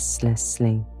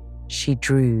restlessly, she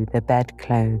drew the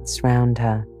bedclothes round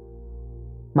her.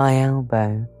 My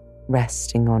elbow,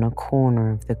 resting on a corner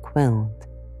of the quilt,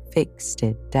 fixed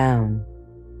it down.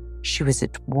 She was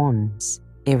at once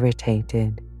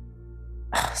irritated.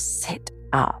 "Oh, sit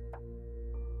up,"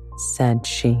 said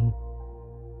she.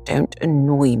 don't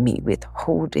annoy me with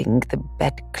holding the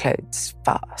bedclothes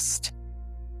fast.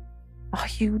 Are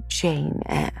you Jane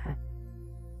Eyre?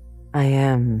 I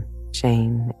am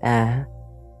Jane Eyre.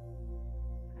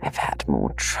 I've had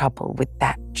more trouble with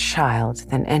that child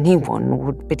than anyone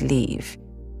would believe.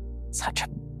 Such a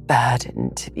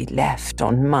burden to be left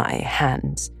on my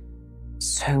hands.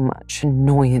 So much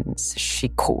annoyance she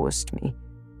caused me,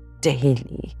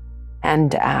 daily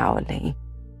and hourly.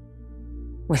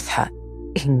 With her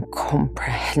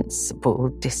incomprehensible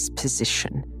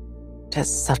disposition, her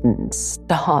sudden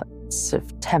starts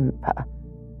of temper,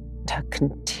 and her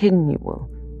continual,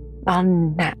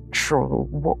 unnatural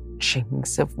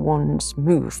watchings of one's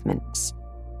movements.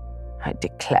 I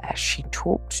declare she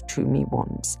talked to me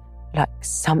once like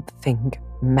something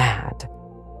mad,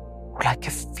 or like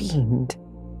a fiend.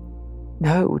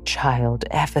 No child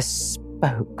ever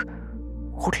spoke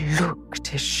or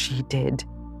looked as she did.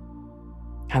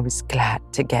 I was glad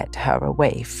to get her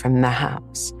away from the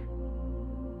house.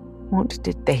 What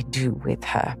did they do with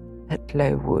her at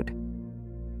Lowood?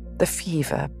 The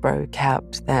fever broke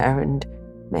out there and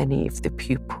many of the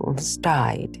pupils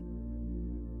died.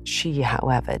 She,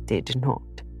 however, did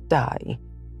not die,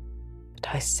 but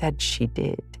I said she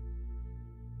did.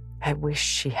 I wish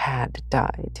she had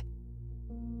died.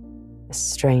 A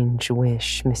strange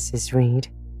wish, Mrs. Reed,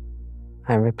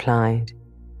 I replied.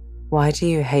 Why do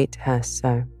you hate her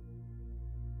so?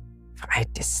 For I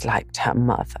disliked her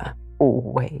mother,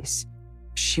 always.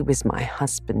 She was my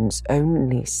husband's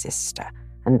only sister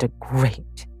and a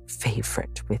great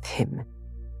favourite with him.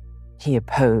 He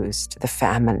opposed the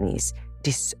family's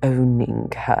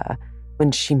disowning her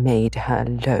when she made her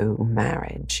low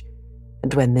marriage,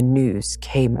 and when the news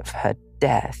came of her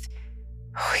death,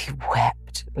 he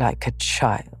wept like a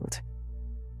child.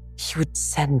 He would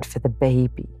send for the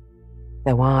baby,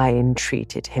 though I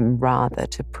entreated him rather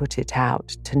to put it out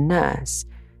to nurse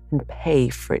and pay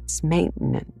for its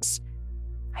maintenance.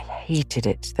 I hated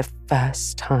it the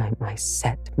first time I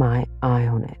set my eye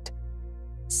on it.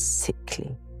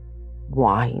 Sickly,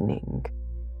 whining,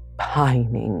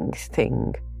 pining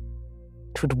thing.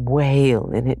 It would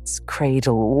wail in its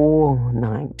cradle all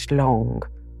night long,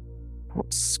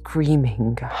 not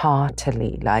screaming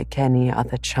heartily like any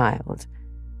other child,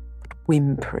 but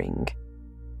whimpering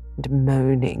and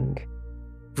moaning.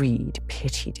 Reed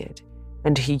pitied it,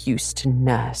 and he used to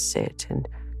nurse it and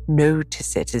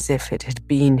notice it as if it had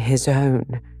been his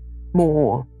own,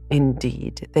 more,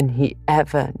 indeed, than he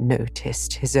ever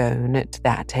noticed his own at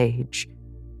that age.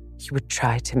 He would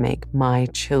try to make my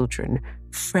children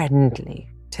friendly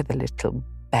to the little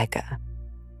beggar.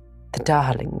 The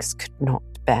darlings could not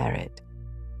bear it.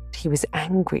 He was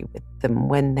angry with them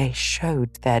when they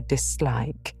showed their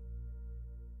dislike.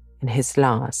 In his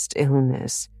last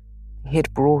illness, he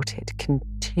had brought it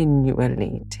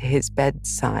continually to his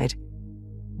bedside.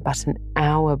 But an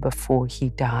hour before he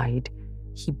died,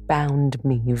 he bound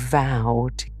me vow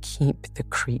to keep the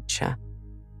creature.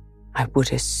 I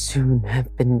would as soon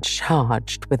have been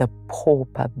charged with a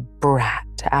pauper brat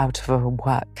out of a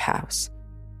workhouse.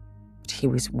 But he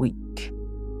was weak,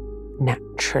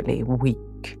 naturally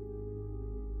weak.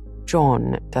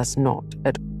 John does not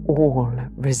at all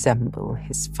resemble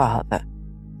his father,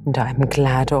 and I am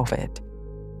glad of it.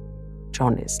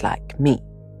 John is like me,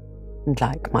 and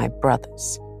like my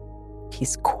brothers.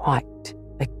 He's quite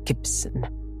a Gibson.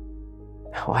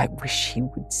 Oh, I wish he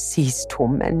would cease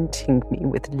tormenting me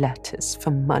with letters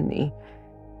for money.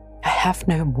 I have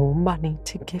no more money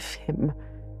to give him.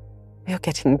 We are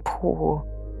getting poor.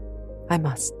 I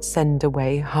must send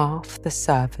away half the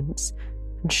servants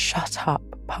and shut up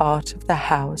part of the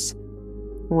house,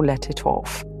 or let it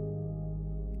off.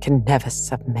 I can never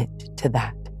submit to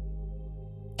that.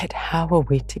 Yet how are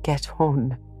we to get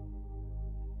on?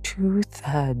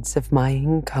 2/3 of my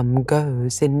income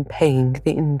goes in paying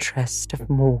the interest of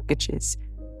mortgages.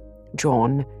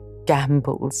 John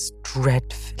gambles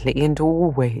dreadfully and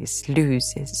always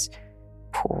loses.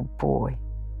 Poor boy.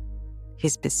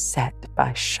 He's beset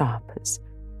by sharpers.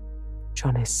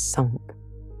 John is sunk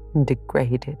and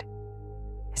degraded.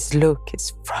 His look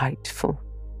is frightful.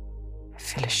 I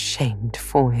feel ashamed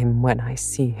for him when I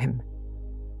see him.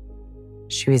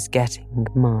 She was getting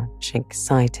much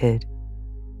excited.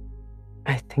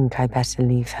 I think I better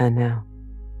leave her now,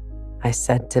 I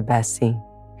said to Bessie,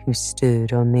 who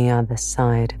stood on the other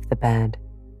side of the bed.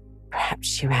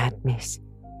 Perhaps you had, miss.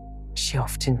 She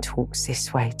often talks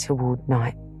this way toward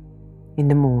night. In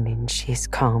the morning she is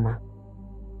calmer.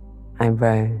 I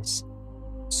rose.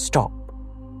 Stop,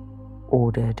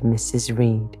 ordered Mrs.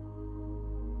 Reed.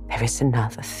 There is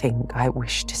another thing I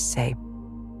wish to say.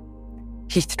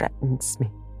 He threatens me.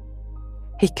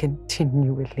 He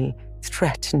continually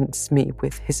threatens me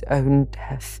with his own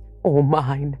death or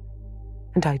mine,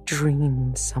 and I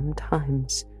dream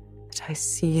sometimes that I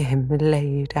see him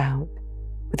laid out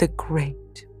with a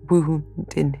great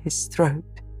wound in his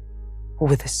throat, or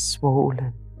with a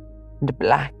swollen and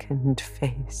blackened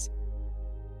face.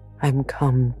 I am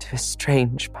come to a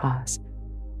strange pass.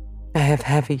 I have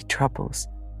heavy troubles.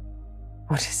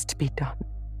 What is to be done?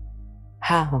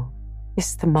 How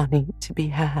is the money to be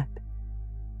had?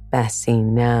 Bessie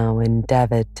now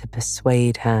endeavoured to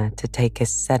persuade her to take a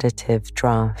sedative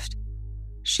draught.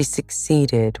 She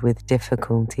succeeded with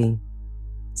difficulty.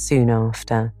 Soon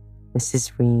after,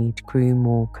 Mrs. Reed grew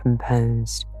more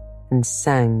composed and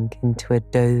sank into a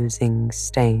dozing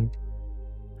state.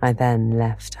 I then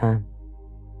left her.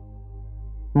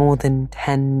 More than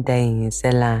 10 days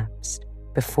elapsed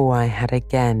before I had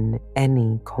again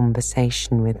any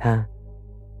conversation with her.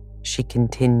 She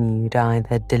continued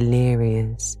either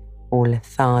delirious or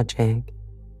lethargic,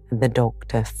 and the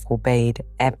doctor forbade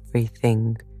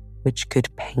everything which could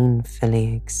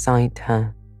painfully excite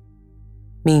her.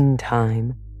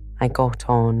 Meantime, I got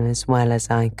on as well as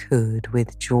I could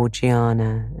with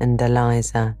Georgiana and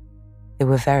Eliza. They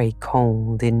were very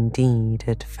cold indeed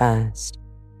at first.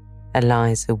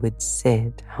 Eliza would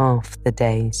sit half the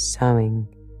day sewing,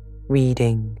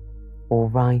 reading, or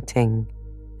writing,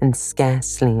 and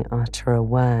scarcely utter a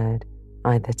word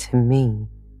either to me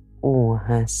or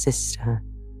her sister.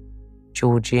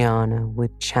 Georgiana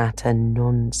would chatter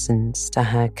nonsense to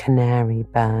her canary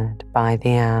bird by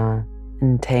the hour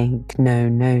and take no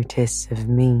notice of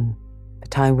me,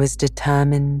 but I was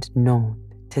determined not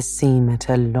to seem at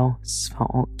a loss for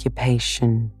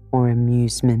occupation or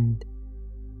amusement.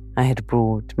 I had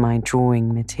brought my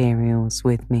drawing materials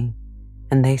with me,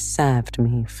 and they served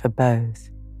me for both.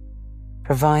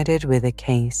 Provided with a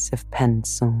case of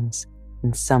pencils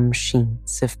and some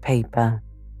sheets of paper,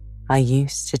 I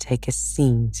used to take a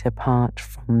seat apart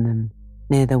from them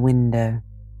near the window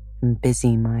and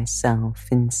busy myself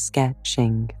in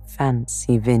sketching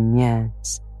fancy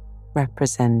vignettes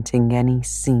representing any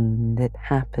scene that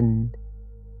happened,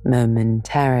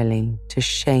 momentarily to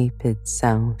shape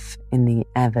itself in the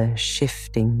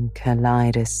ever-shifting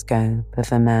kaleidoscope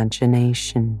of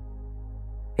imagination.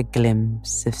 A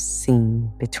glimpse of sea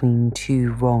between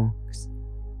two rocks,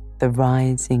 the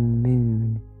rising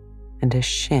moon, and a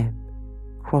ship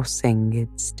crossing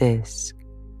its disk.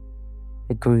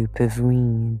 A group of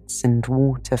reeds and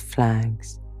water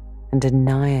flags, and a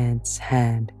naiad's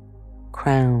head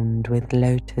crowned with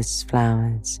lotus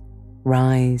flowers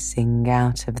rising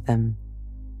out of them.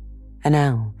 An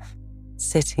elf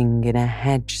sitting in a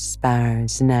hedge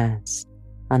sparrow's nest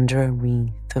under a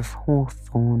wreath of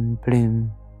hawthorn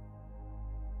bloom.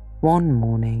 One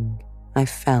morning I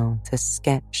fell to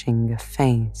sketching a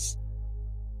face.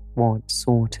 What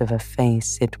sort of a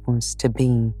face it was to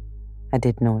be, I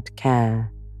did not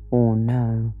care or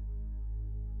know.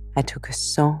 I took a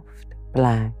soft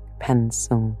black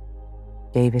pencil,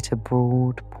 gave it a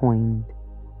broad point,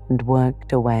 and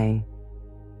worked away.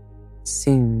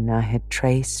 Soon I had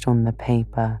traced on the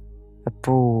paper a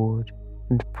broad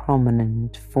and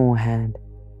prominent forehead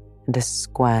and a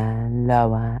square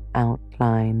lower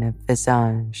outline of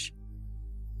visage.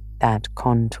 That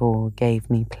contour gave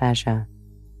me pleasure.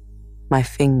 My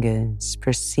fingers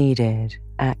proceeded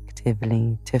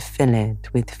actively to fill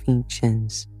it with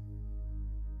features.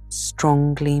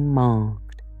 Strongly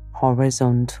marked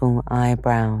horizontal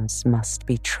eyebrows must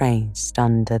be traced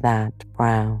under that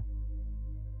brow.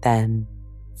 Then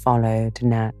followed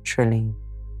naturally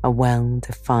a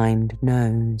well-defined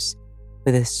nose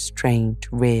with a straight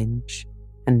ridge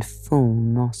and full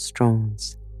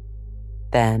nostrils.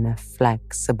 Then a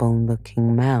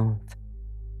flexible-looking mouth,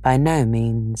 by no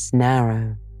means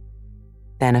narrow.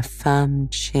 Then a firm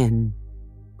chin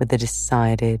with a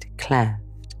decided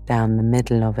cleft down the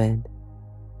middle of it.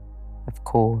 Of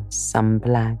course, some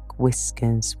black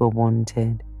whiskers were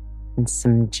wanted and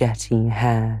some jetty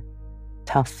hair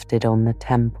tufted on the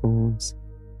temples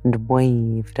and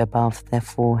waved above their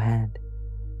forehead.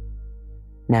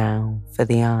 Now for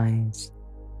the eyes.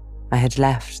 I had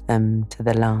left them to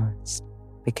the last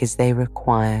because they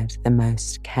required the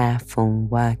most careful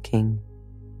working.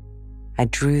 I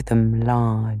drew them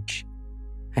large.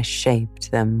 I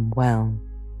shaped them well.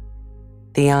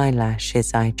 The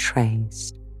eyelashes I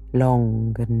traced,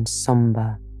 long and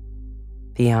sombre.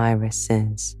 The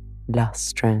irises,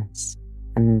 lustrous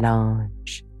and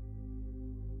large.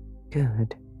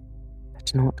 Good,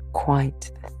 but not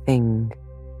quite the thing,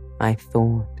 I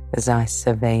thought as I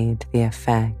surveyed the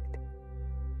effect.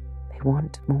 They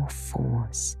want more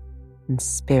force and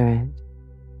spirit.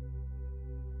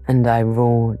 and I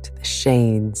wrought the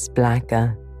shades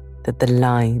blacker that the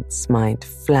lights might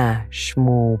flash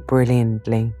more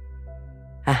brilliantly,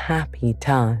 a happy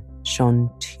touch on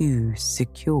 2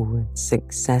 secured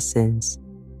successes.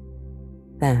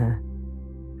 There,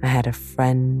 I had a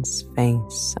friend's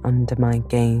face under my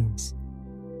gaze,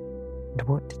 and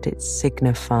what did it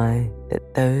signify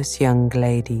that those young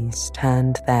ladies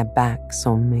turned their backs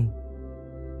on me?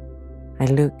 I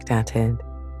looked at it.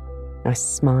 I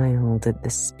smiled at the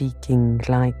speaking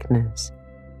likeness.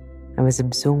 I was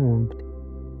absorbed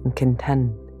and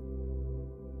content.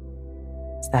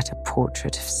 "Is that a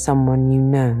portrait of someone you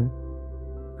know?"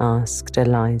 asked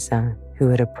Eliza, who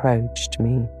had approached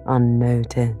me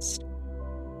unnoticed.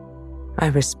 I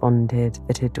responded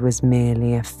that it was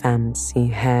merely a fancy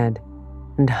head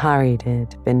and hurried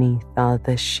it beneath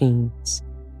other sheets.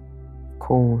 Of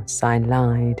course, I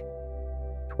lied.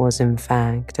 It was in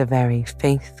fact a very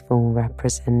faithful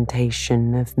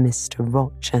representation of Mr.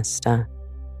 Rochester.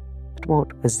 But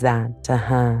what was that to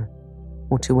her,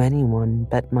 or to anyone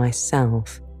but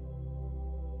myself?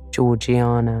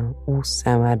 Georgiana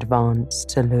also advanced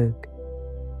to look.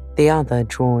 The other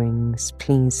drawings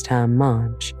pleased her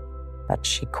much, but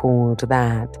she called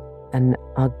that an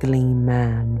ugly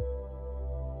man.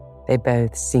 They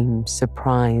both seemed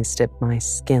surprised at my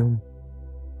skill.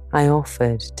 I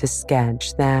offered to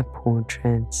sketch their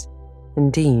portraits,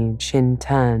 and each in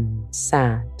turn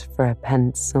sat for a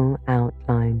pencil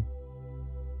outline.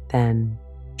 Then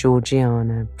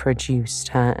Georgiana produced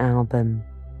her album.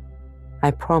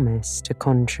 I promised to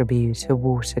contribute a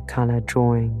watercolour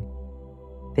drawing.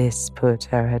 This put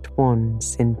her at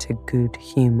once into good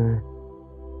humour.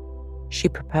 She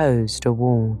proposed a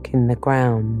walk in the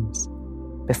grounds.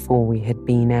 Before we had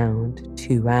been out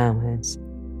 2 hours,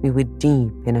 we were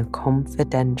deep in a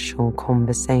confidential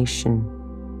conversation.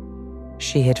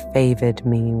 She had favoured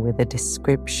me with a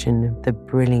description of the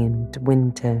brilliant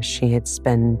winter she had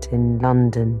spent in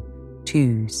London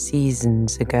 2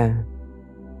 seasons ago,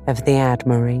 of the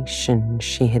admiration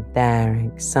she had there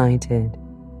excited,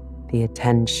 the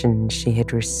attention she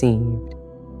had received,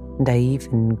 and I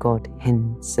even got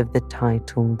hints of the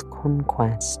titled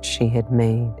conquest she had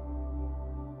made.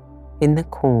 In the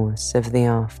course of the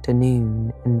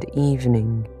afternoon and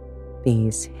evening,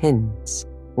 these hints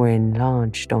were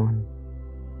enlarged on.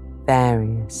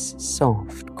 Various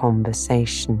soft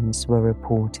conversations were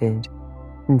reported,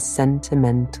 and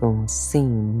sentimental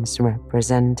scenes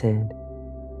represented,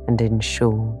 and in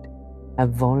short, a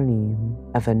volume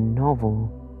of a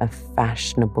novel of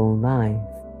fashionable life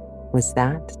was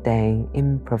that day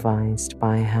improvised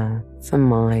by her for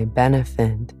my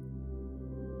benefit.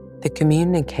 The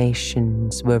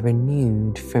communications were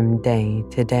renewed from day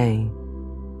to day.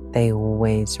 They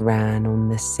always ran on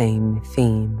the same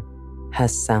theme: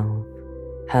 herself,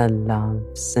 her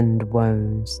loves and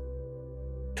woes.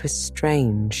 It was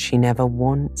strange she never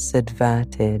once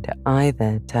adverted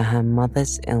either to her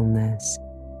mother's illness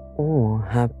or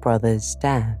her brother's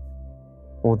death,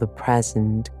 or the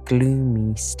present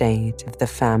gloomy state of the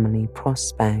family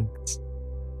prospects.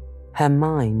 Her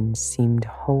mind seemed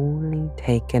wholly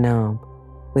taken up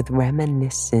with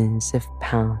reminiscences of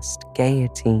past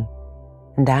gaiety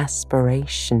and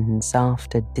aspirations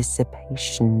after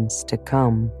dissipations to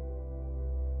come.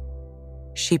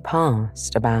 She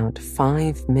passed about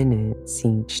 5 minutes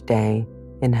each day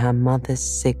in her mother's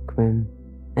sick room,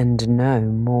 and no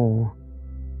more.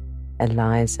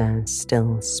 Eliza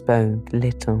still spoke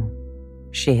little.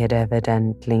 She had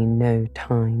evidently no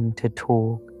time to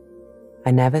talk. I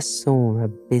never saw a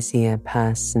busier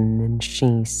person than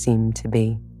she seemed to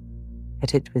be,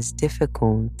 yet it was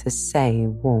difficult to say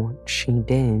what she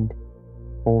did,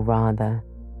 or rather,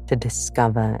 to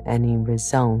discover any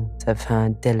result of her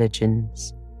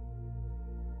diligence.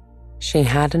 She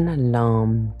had an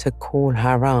alarm to call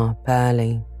her up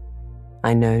early.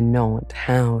 I know not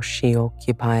how she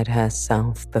occupied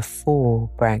herself before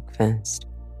breakfast,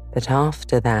 but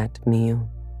after that meal,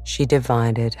 she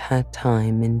divided her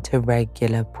time into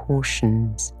regular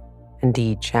portions, and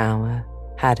each hour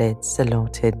had its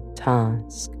allotted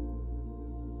task.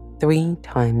 3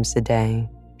 times a day,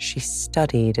 she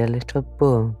studied a little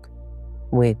book,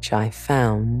 which I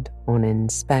found, on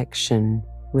inspection,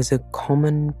 was a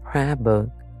common prayer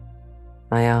book.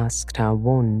 I asked her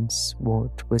once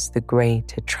what was the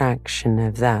great attraction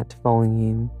of that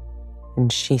volume,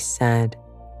 and she said,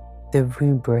 "The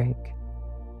rubric."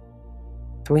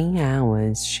 3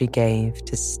 hours she gave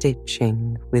to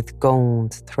stitching with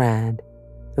gold thread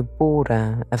the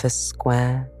border of a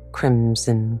square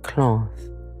crimson cloth,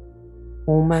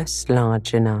 almost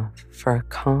large enough for a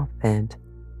carpet.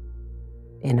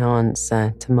 In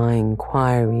answer to my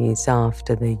inquiries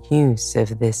after the use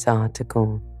of this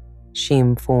article, she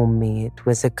informed me it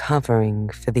was a covering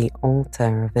for the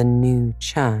altar of a new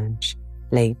church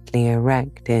lately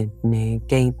erected near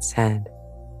Gateshead.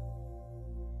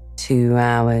 2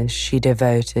 hours she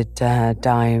devoted to her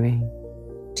diary,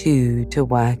 2 to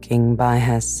working by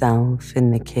herself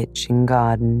in the kitchen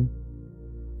garden,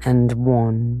 and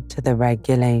 1 to the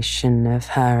regulation of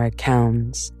her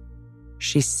accounts.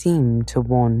 She seemed to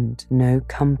want no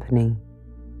company,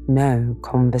 no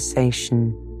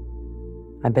conversation.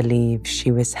 I believe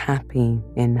she was happy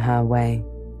in her way.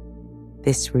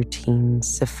 This routine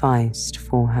sufficed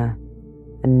for her,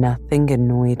 and nothing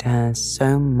annoyed her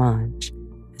so much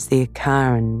as the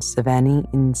occurrence of any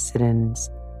incidents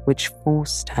which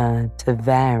forced her to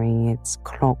vary its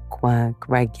clockwork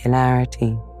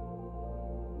regularity.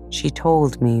 She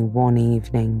told me one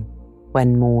evening,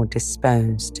 when more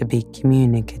disposed to be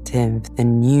communicative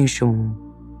than usual,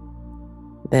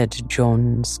 that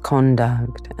John's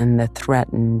conduct and the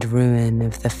threatened ruin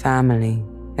of the family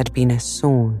had been a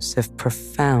source of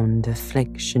profound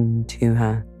affliction to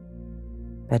her.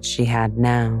 But she had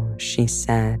now, she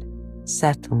said,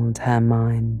 settled her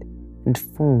mind and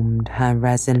formed her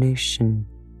resolution.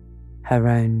 Her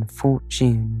own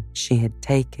fortune she had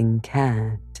taken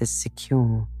care to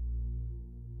secure.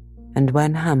 And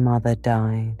when her mother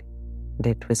died, and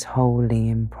it was wholly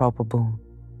improbable,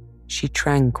 she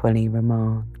tranquilly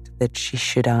remarked that she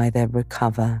should either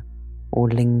recover or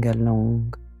linger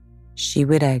long. She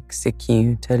would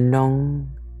execute a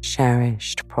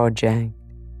long-cherished project,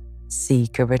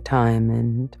 seek a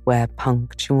retirement where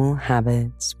punctual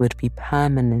habits would be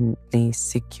permanently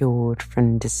secured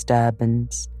from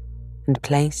disturbance, and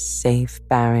place safe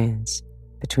barriers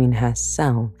between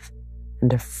herself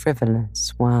and a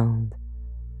frivolous world.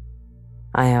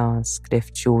 I asked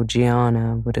if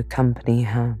Georgiana would accompany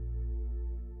her.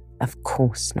 Of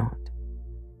course not,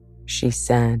 she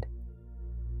said.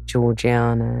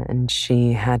 Georgiana and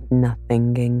she had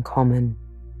nothing in common.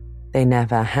 They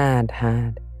never had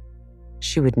had.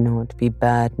 She would not be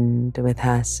burdened with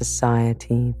her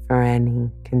society for any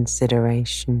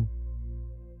consideration.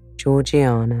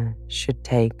 Georgiana should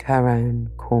take her own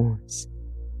course,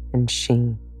 and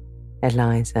she,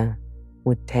 Eliza,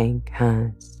 would take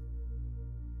hers.